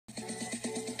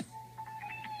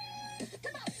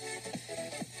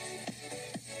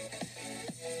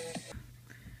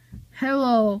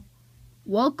Hello,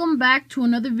 welcome back to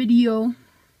another video.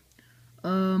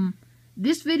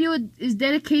 This video is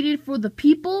dedicated for the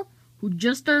people who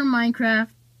just started Minecraft.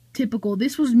 Typical.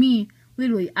 This was me.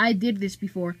 Literally, I did this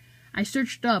before. I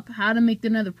searched up how to make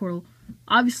the Nether portal.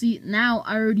 Obviously, now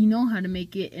I already know how to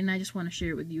make it, and I just want to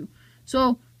share it with you.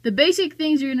 So, the basic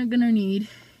things you're gonna need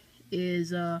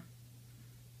is you're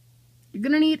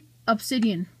gonna need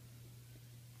obsidian.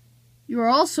 You're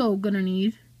also gonna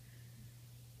need,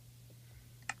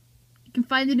 you can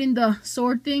find it in the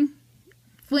sword thing,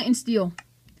 flint and steel.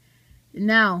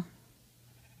 Now,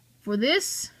 for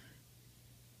this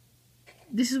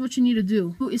is what you need to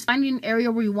do. Is find an area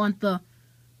where you want the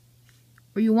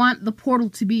portal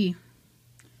to be.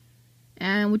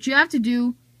 And what you have to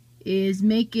do is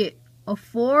make it a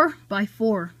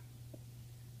 4x4.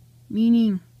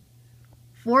 Meaning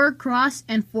 4 across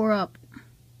and 4 up.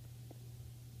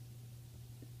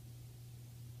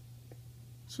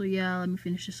 So yeah, let me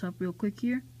finish this up real quick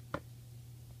here.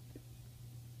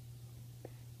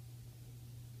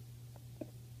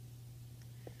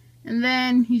 And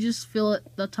then you just fill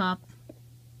it the top.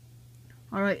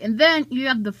 Alright, and then you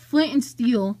have the flint and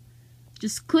steel.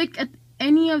 Just click at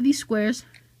any of these squares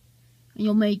and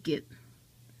you'll make it.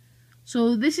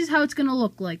 So this is how it's gonna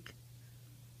look like.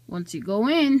 Once you go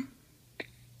in,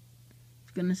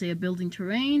 it's gonna say a building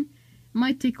terrain. It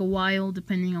might take a while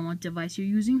depending on what device you're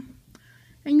using.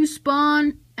 And you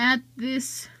spawn at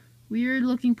this weird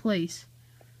looking place.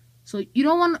 So you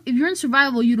don't want, if you're in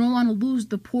survival, you don't want to lose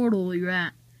the portal you're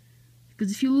at.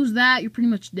 Because if you lose that, you're pretty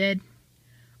much dead.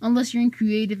 Unless you're in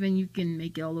creative and you can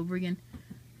make it all over again.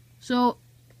 So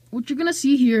what you're going to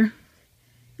see here,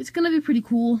 it's going to be pretty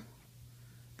cool.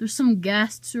 There's some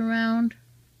ghasts around.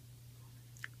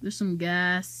 There's some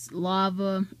gas,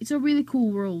 lava. It's a really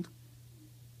cool world.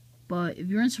 But if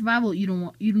you're in survival, you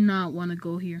do not want to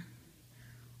go here.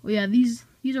 Oh yeah, these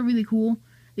are really cool.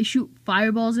 They shoot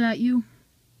fireballs at you.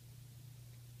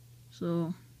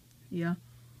 So, yeah.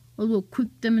 A little quick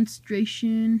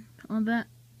demonstration on that.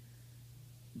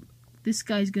 This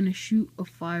guy's gonna shoot a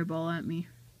fireball at me.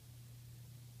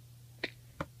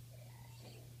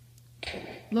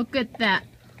 Look at that.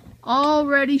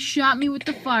 Already shot me with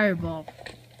the fireball.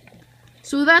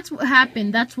 So that's what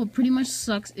happened. That's what pretty much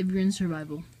sucks if you're in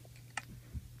survival.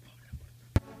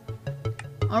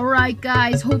 Alright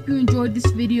guys, hope you enjoyed this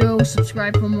video.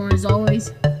 Subscribe for more as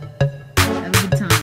always.